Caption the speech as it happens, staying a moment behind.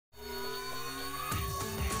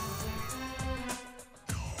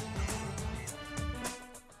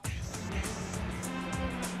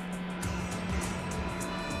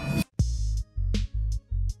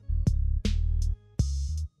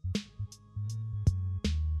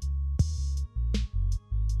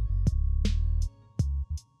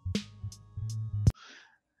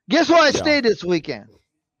Guess where I Yeah. stayed this weekend?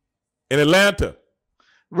 In Atlanta.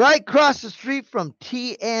 Right across the street from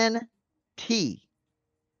TNT.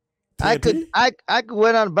 I could TNT? I could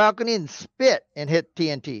went on the balcony and spit and hit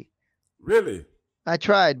TNT. Really? I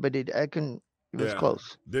tried, but I couldn't. It was Yeah.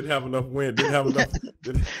 close. Didn't have enough wind. Didn't have enough.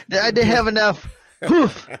 I didn't have enough.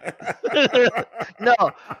 Poof. No,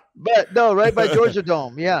 but no, right by Georgia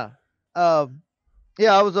Dome. Yeah.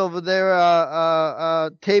 Yeah, I was over there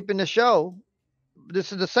taping the show.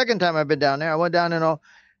 This is the second time I've been down there. I went down in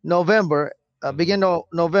November, beginning of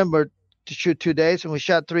November to shoot 2 days, and we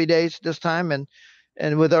shot 3 days this time,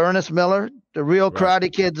 and with Ernest Miller, the real Right.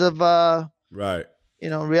 Karate Kids of Right.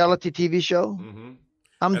 reality TV show. Mm-hmm.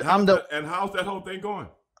 I'm the And how's that whole thing going?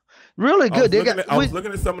 really I was, good. They looking got at, I was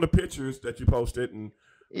looking at some of the pictures that you posted, and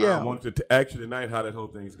I yeah. wanted to ask you tonight how that whole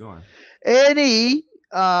thing's going. Eddie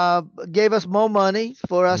gave us more money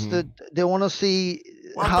for us Mhm. to. They want to see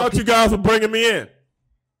Well, I how. thought you guys were bringing me in.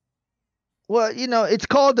 Well, it's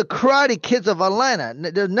called the Karate Kids of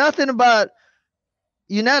Atlanta. There's nothing about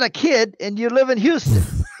you're not a kid and you live in Houston.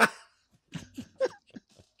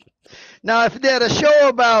 Now, if they had a show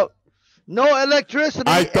about no electricity,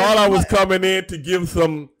 I thought and I was coming in to give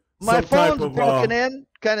some my type phone's of broken in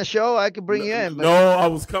kind of show, I could bring you in. But No, I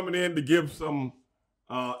was coming in to give some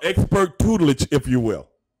expert tutelage, if you will.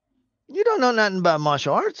 you don't know nothing about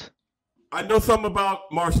martial arts. I know something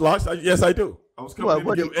about martial arts. Yes, I do. I was coming in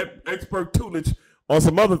to give expert tutelage on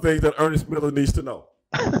some other things that Ernest Miller needs to know.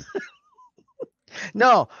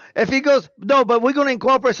 No, if he goes, no, but we're going to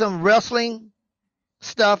incorporate some wrestling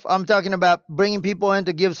stuff. I'm talking about bringing people in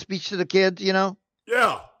to give speech to the kids, Yeah.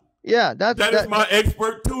 Yeah, That is my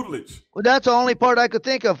expert tutelage. Well, that's the only part I could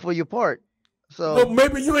think of for your part. So Well,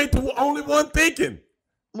 maybe you ain't the only one thinking.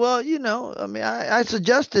 well, I mean, I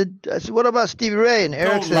suggested. I said, what about Stevie Ray and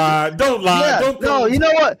Eric? Don't lie. Yeah, Don't no, you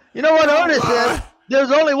know what? You know what Ernest lie. said?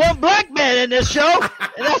 There's only one black man in this show,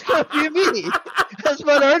 and that's what you mean. That's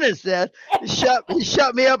what Ernest said. He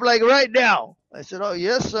shut me up like right now. I said, oh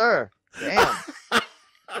yes, sir. Damn.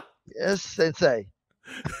 Yes, sensei.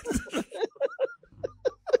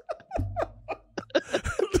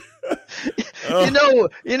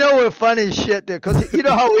 You know we're funny as shit there, because you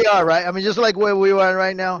know how we are, right? I mean, just like where we are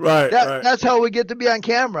right now. Right. That's how we get to be on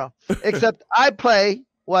camera. Except I play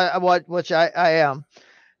which I am.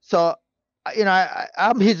 So,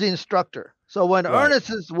 I'm his instructor. So when Ernest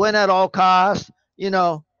is win at all costs,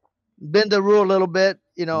 bend the rule a little bit,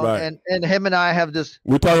 Right. and him and I have this.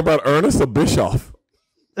 We're talking about Ernest or Bischoff?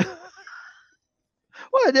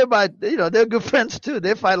 Well, they're good friends too.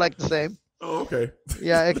 They fight like the same. Oh, okay.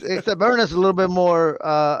 Yeah, except Ernest is a little bit more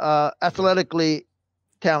athletically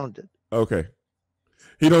talented. Okay.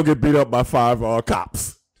 He don't get beat up by 5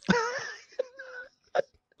 cops.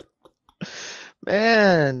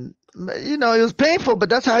 Man, it was painful, but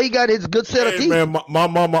that's how he got his good set of teeth. Man, my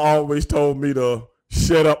mama always told me to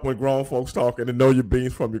shut up when grown folks talking and know your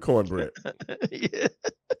beans from your cornbread. Yeah.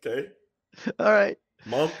 Okay. All right.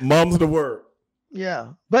 Mom's the word.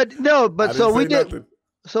 Yeah, but no, but so we did. Nothing.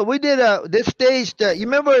 So we did this stage. You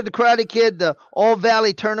remember the Karate Kid, the All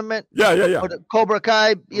Valley tournament? Yeah. Or the Cobra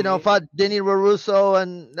Kai, fought Denny LaRusso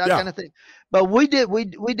and that kind of thing. But we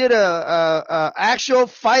did a actual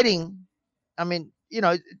fighting. I mean,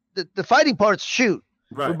 the fighting parts shoot.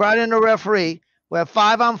 Right. We brought in a referee. We have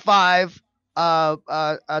 5-on-5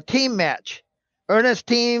 a team match. Ernest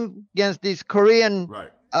team against these Korean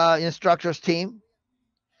instructors team,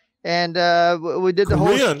 and we did the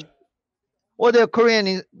Korean? whole. Well, they're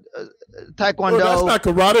Korean Taekwondo. Well, that's not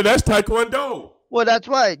karate. That's Taekwondo. Well, that's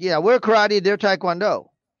right. Yeah, we're karate. They're Taekwondo.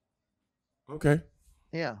 Okay.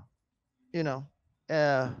 Yeah,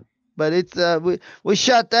 but it's we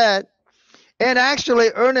shot that, and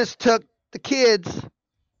actually Ernest took the kids,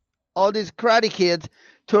 all these karate kids,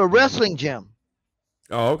 to a wrestling gym.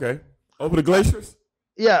 Oh, okay. Over the glaciers?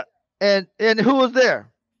 Yeah, and who was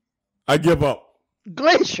there? I give up.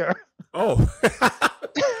 Glacier. Oh.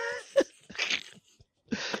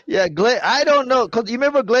 Yeah, I don't know, because you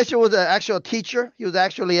remember Glacier was an actual teacher. He was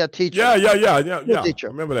actually a teacher. Yeah. Teacher.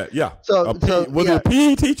 I remember that. Yeah. Was it a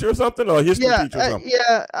PE teacher or something, or a history teacher or something?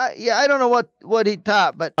 I don't know what he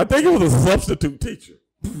taught, but I think it was a substitute teacher.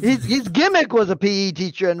 His gimmick was a PE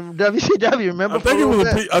teacher in WCW. Remember? I think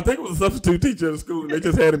it was a substitute teacher in school. They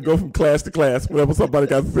just had him go from class to class whenever somebody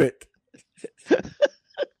got sick.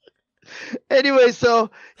 Anyway, so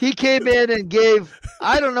he came in and gave,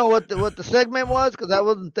 I don't know what the segment was, because I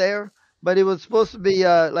wasn't there, but it was supposed to be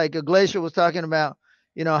like a Glacier was talking about,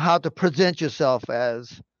 how to present yourself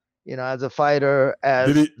as, as a fighter.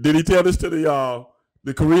 Did he tell this to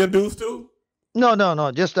the Korean dudes too?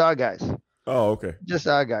 No, just our guys. Oh, okay. Just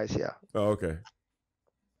our guys, yeah. Oh, okay.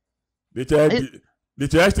 Did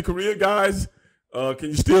you ask the Korean guys? Can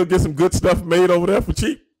you still get some good stuff made over there for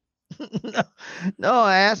cheap? No,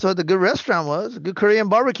 I asked what the good restaurant was. Good Korean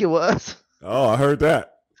barbecue was. Oh, I heard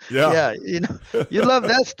that. Yeah. Yeah, you love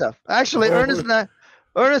that stuff. Actually, Ernest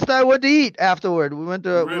and I went to eat afterward. We went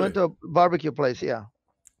to a barbecue place. Yeah.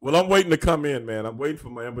 Well, I'm waiting to come in, man. I'm waiting for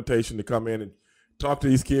my invitation to come in and talk to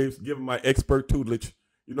these kids, give them my expert tutelage.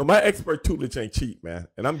 My expert tutelage ain't cheap, man,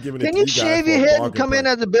 and I'm giving it. Can you shave your head and come in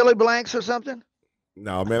as a Billy Blanks or something?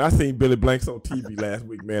 No, man. I seen Billy Blanks on TV last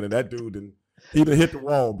week, man, and that dude he done hit the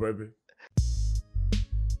wall, baby.